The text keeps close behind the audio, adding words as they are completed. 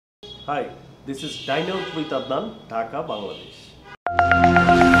Hi, this is Dine Out with Adnan, Dhaka, Bangladesh.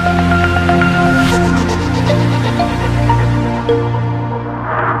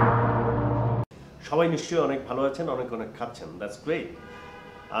 সবাই নিশ্চয়ই অনেক ভালো আছেন, অনেক খাচ্ছেন। That's great.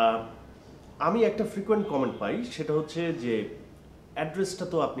 আমি একটা ফ্রিকোয়েন্ট কমেন্ট পাই, সেটা হচ্ছে যে অ্যাড্রেসটা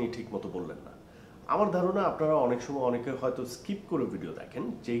তো আপনি ঠিকমতো বললেন না। আমার ধারণা আপনারা অনেক সময় অনেকে হয়তো স্কিপ করে ভিডিও দেখেন,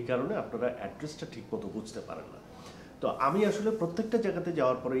 যেই কারণে আপনারা অ্যাড্রেসটা ঠিকমতো বুঝতে পারেন না। তো আমি আসলে প্রত্যেকটা জায়গাতে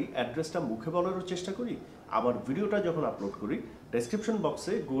যাওয়ার পরেই অ্যাড্রেসটা মুখে বলারও চেষ্টা করি, আবার ভিডিওটা যখন আপলোড করি ডেসক্রিপশন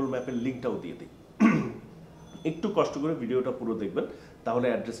বক্সে গুগল ম্যাপের লিঙ্কটাও দিয়ে দিই। একটু কষ্ট করে ভিডিওটা পুরো দেখবেন, তাহলে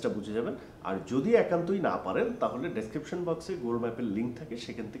অ্যাড্রেসটা বুঝে যাবেন। আর যদি একান্তই না পারেন তাহলে ডেসক্রিপশন বক্সে গুগল ম্যাপের লিঙ্ক থাকে,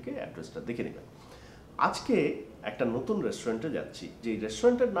 সেখান থেকে অ্যাড্রেসটা দেখে নেবেন। আজকে একটা নতুন রেস্টুরেন্টে যাচ্ছি, যেই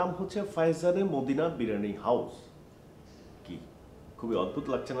রেস্টুরেন্টের নাম হচ্ছে ফাইজানে মদিনা বিরিয়ানি হাউস। কি খুবই অদ্ভুত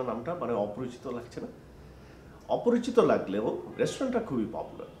লাগছে না নামটা? মানে অপরিচিত লাগছে না? অপরিচিত লাগলেও রেস্টুরেন্টটা খুবই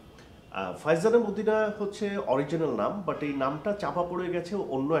পপুলার। ফাইজানে মদিনা হচ্ছে অরিজিনাল নাম, বাট এই নামটা চাপা পড়ে গেছে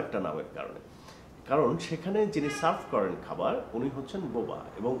অন্য একটা নামের কারণে। কারণ সেখানে যিনি সার্ভ করেন খাবার, উনি হচ্ছেন বোবা,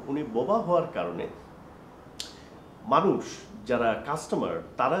 এবং উনি বোবা হওয়ার কারণে মানুষ যারা কাস্টমার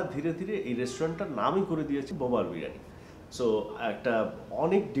তারা ধীরে ধীরে এই রেস্টুরেন্টটার নামই করে দিয়েছে বোবার বিরিয়ানি। সো একটা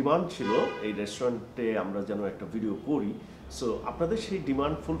অনেক ডিমান্ড ছিল এই রেস্টুরেন্টে আমরা যেন একটা ভিডিও করি। সো আপনাদের সেই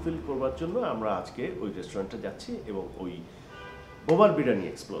ডিমান্ড ফুলফিল করবার জন্য আমরা আজকে ওই রেস্টুরেন্টে যাচ্ছি এবং ওই বোবার বিরিয়ানি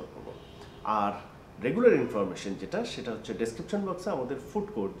এক্সপ্লোর করব। আর রেগুলার ইনফরমেশন যেটা, সেটা হচ্ছে ডেসক্রিপশন বক্সে আমাদের ফুড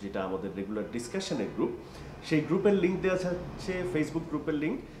কোর্ট, যেটা আমাদের রেগুলার ডিসকাশনের গ্রুপ, সেই গ্রুপের লিঙ্ক দেওয়া আছে, ফেসবুক গ্রুপের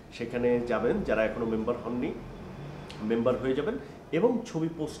লিঙ্ক। সেখানে যাবেন, যারা এখনও মেম্বার হননি মেম্বার হয়ে যাবেন এবং ছবি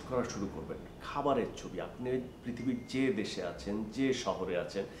পোস্ট করা শুরু করবেন, খাবারের ছবি। আপনি পৃথিবীর যে দেশে আছেন, যে শহরে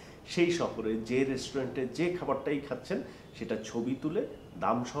আছেন, সেই শহরে যে রেস্টুরেন্টে যে খাবারটাই খাচ্ছেন সেটা ছবি তুলে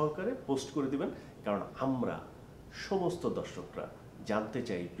দাম সহকারে পোস্ট করে দিবেন। কারণ আমরা সমস্ত দর্শকরা জানতে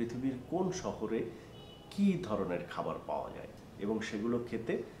চাই পৃথিবীর কোন শহরে কী ধরনের খাবার পাওয়া যায় এবং সেগুলো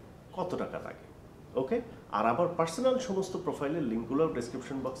খেতে কত টাকা লাগে। ওকে, আর আবার পার্সোনাল সমস্ত প্রোফাইলের লিঙ্কগুলো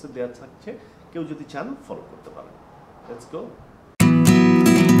ডেসক্রিপশন বক্সে দেওয়া থাকছে, কেউ যদি চান ফলো করতে পারেন। Let's go.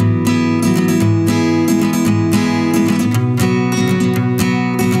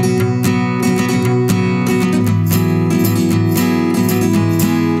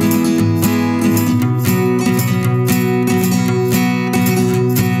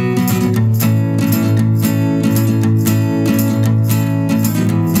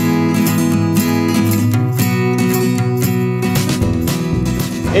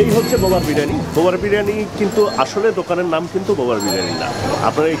 এই হচ্ছে বোবার বিরিয়ানি। বোবার বিরিয়ানি কিন্তু আসলে দোকানের নাম কিন্তু বোবার বিরিয়ানি না।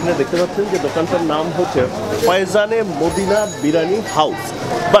 আপনারা এখানে দেখতে পাচ্ছেন যে দোকানটার নাম হচ্ছে ফাইজানে Medina biryani house.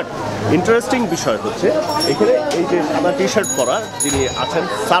 But interesting বিষয় হচ্ছে এখানে এই যে সাদা টি শার্ট পরা যিনি আছেন,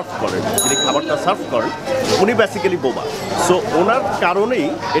 সার্ভ করেন, যিনি খাবারটা সার্ভ করেন, উনি বেসিক্যালি বোবা। সো ওনার কারণেই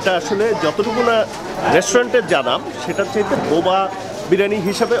এটা আসলে যতটুকু না রেস্টুরেন্টের যা নাম, সেটার চাইতে বোবা বিরিয়ানি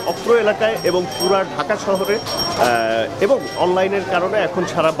হিসাবে অত্র এলাকায় এবং পুরা ঢাকা শহরে এবং অনলাইনের কারণে এখন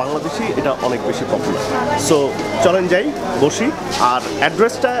সারা বাংলাদেশেই এটা অনেক বেশি পপুলার। সো চলেন যাই, বসি। আর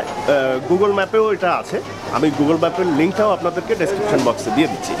অ্যাড্রেসটা গুগল ম্যাপেও এটা আছে, আমি গুগল ম্যাপের লিঙ্কটাও আপনাদেরকে ডেসক্রিপশন বক্সে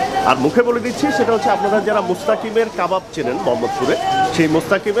দিয়ে দিচ্ছি। আর মুখে বলে দিচ্ছি, সেটা হচ্ছে আপনারা যারা মুস্তাকিমের কাবাব চেনেন মোহাম্মদপুরে, সেই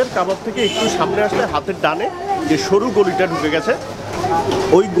মুস্তাকিমের কাবাব থেকে একটু সামনে আসলে হাতের ডানে যে সরু গলিটা ঢুকে গেছে,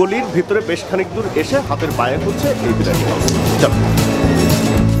 ওই গলির ভিতরে বেশ খানিক দূর এসে হাতের বায়ে হচ্ছে এই বিরিয়ানি হাউস। চলো।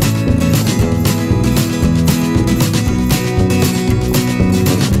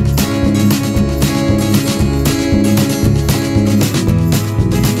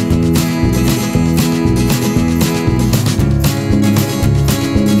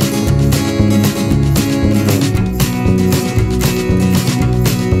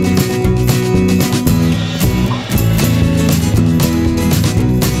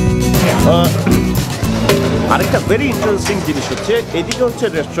 আরেকটা ভেরি ইন্টারেস্টিং জিনিস হচ্ছে, এদিকে হচ্ছে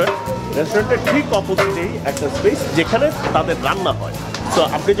রেস্টুরেন্টের ঠিক অপোজিটেই একটা স্পেস যেখানে তাদের রান্না হয়। সো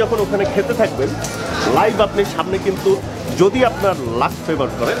আপনি যখন ওখানে খেতে থাকবেন লাইভ, আপনি সামনে কিন্তু যদি আপনার লাক ফেভার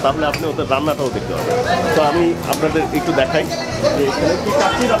করে তাহলে আপনি ওদের রান্নাটাও দেখতে পাবেন। তো আমি আপনাদের একটু দেখাই যে এখানে কি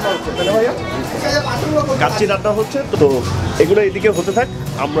কাচ্চি রান্না হচ্ছে, তাই না ভাইয়া? কাচ্চি রান্না হচ্ছে। তো এগুলো এদিকে হতে থাক,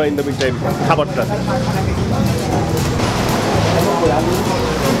 আমরা ইন দ্য মিন টাইম খাবারটা।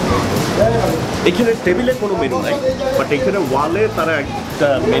 এখানে টেবিলে কোনো মেনু নাই, বাট এখানে ওয়ালে তারা একটা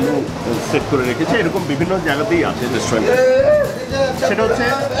মেনু সেট করে রেখেছে, এরকম বিভিন্ন জায়গাতেই আছে রেস্টুরেন্টে। সেটা হচ্ছে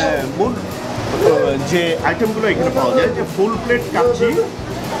মূল যে আইটেমগুলো এখানে পাওয়া যায়, যে ফুল প্লেট কাচ্চি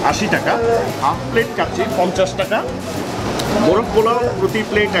 80 টাকা, হাফ প্লেট কাচ্চি 50 টাকা, মোরগ পোলাও প্রতি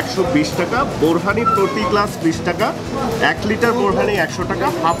প্লেট 120 টাকা, বোরহানি প্রতি গ্লাস 20 টাকা, 1 লিটার বোরহানি 100 টাকা,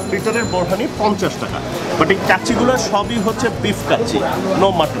 হাফ লিটারের বোরহানি 50 টাকা। বাট এই কাচ্চিগুলো সবই হচ্ছে বিফ কাচ্চি, নো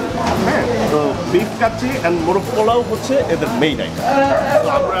মাটন। হ্যাঁ, তো বিফ কাচ্চি অ্যান্ড মোরগ পোলাও হচ্ছে এদের মেইন আইটেম। তো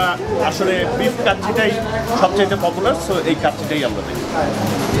আমরা আসলে বিফ কাচ্চিটাই সবচেয়ে পপুলার, সো এই কাচ্চিটাই আমরা দেখি।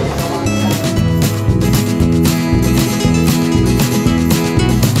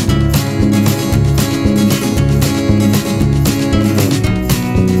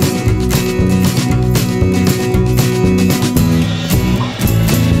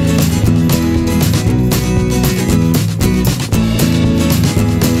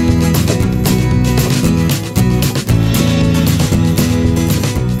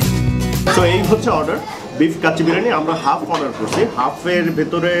 তো এই হচ্ছে অর্ডার, বিফ কাচ্চি বিরিয়ানি। আমরা হাফ অর্ডার করছি, হাফের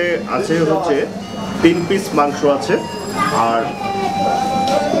ভেতরে আছে হচ্ছে 3 পিস মাংস আছে, আর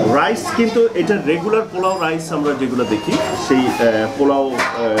রাইস কিন্তু এটা রেগুলার পোলাও রাইস আমরা যেগুলো দেখি সেই pulao,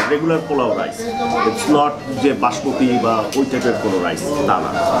 regular pulao rice. It's not যে বাসমতি বা ওই টাইপের কোনো রাইস, তা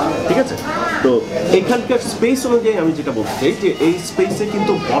না। ঠিক আছে, তো এখানকার স্পেস অনুযায়ী আমি যেটা বলতে চাই যে এই স্পেসে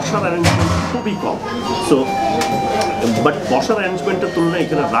কিন্তু বসার অ্যারেঞ্জমেন্ট খুবই কম। সো বাট বসার অ্যারেঞ্জমেন্টের তুলনায়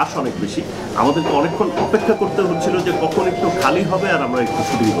এখানে রাশ অনেক বেশি। আমাদেরকে অনেকক্ষণ অপেক্ষা করতে হচ্ছিল যে কখন একটু খালি হবে আর আমরা একটু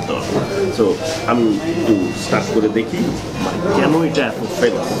শুটিং করতে পারবো। সো আমি একটু স্টার্ট করে দেখি কেন এটা এত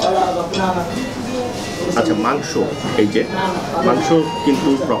ফেমাস। আচ্ছা, মাংস, এই যে মাংস কিন্তু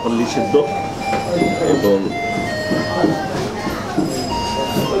প্রপারলি সিদ্ধ এবং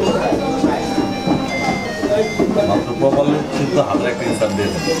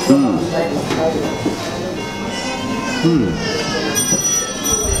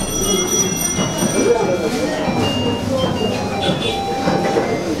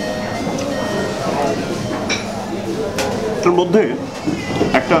এর মধ্যে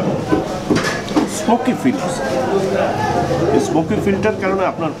একটা স্মোকি ফিল আছে। এই স্মোকি ফিলটার কারণে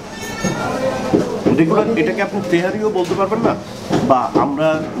আপনার রেগুলার এটাকে আপনি তেহারিও বলতে পারবেন না, বা আমরা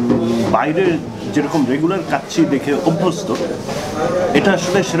বাইরে যেরকম রেগুলার কাচ্চি দেখে অভ্যস্ত, এটা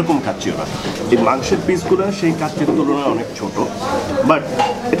আসলে সেরকম কাচ্চিও না। এই মাংসের পিসগুলো সেই কাচ্চির তুলনায় অনেক ছোট, বাট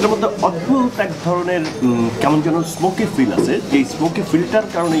এটার মধ্যে অদ্ভুত এক ধরনের কেমন যেন স্মোকি ফিল আছে, এই স্মোকি ফিলটার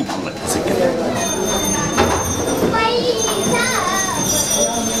কারণেই ভালো লাগছে।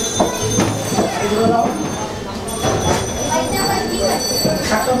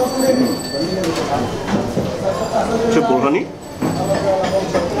 বোরহানি,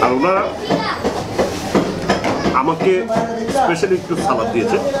 আর ওনারা আমাকে স্পেশালি একটু সালাদ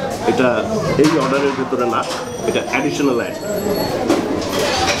দিয়েছে। এটা এই অর্ডারের ভেতরে না, এটা অ্যাডিশনাল অ্যাড।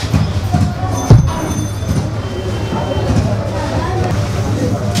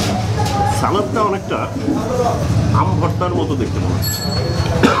 সালাদটা অনেকটা আম ভর্তার মতো দেখতে মনে হচ্ছে।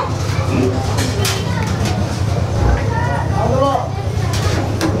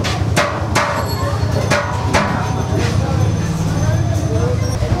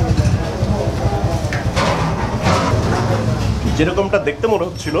 যেরকমটা দেখতে মনে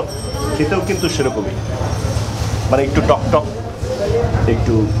হচ্ছিল খেতেও কিন্তু সেরকমই, মানে একটু টক টক,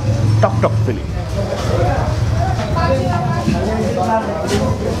 একটু টক টক ফিলিং।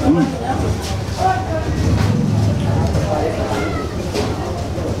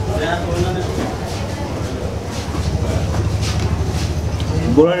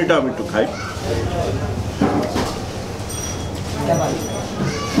 বোরহানিটা আমি একটু খাই।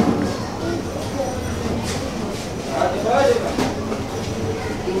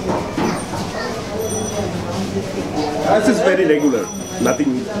 This is very regular,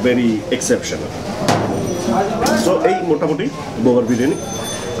 nothing very exceptional. So এই মোটামুটি বোবার বিরিয়ানি।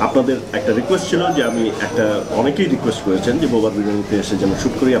 আপনাদের একটা রিকোয়েস্ট ছিল যে আমি অনেকেই রিকোয়েস্ট করেছেন যে বোবার বিরিয়ানিতে এসে যেন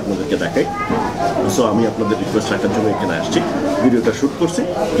শ্যুট করি, আপনাদেরকে দেখাই। সো আমি আপনাদের রিকোয়েস্ট রাখার জন্য এখানে আসছি, ভিডিওটা শ্যুট করছি।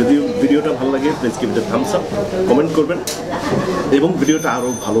 যদি ভিডিওটা ভালো লাগে please give it a Thums up, comment করবেন, এবং ভিডিওটা আরও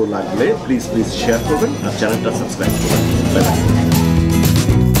ভালো লাগলে প্লিজ শেয়ার করবেন আর চ্যানেলটা সাবস্ক্রাইব করবেন। Bye bye.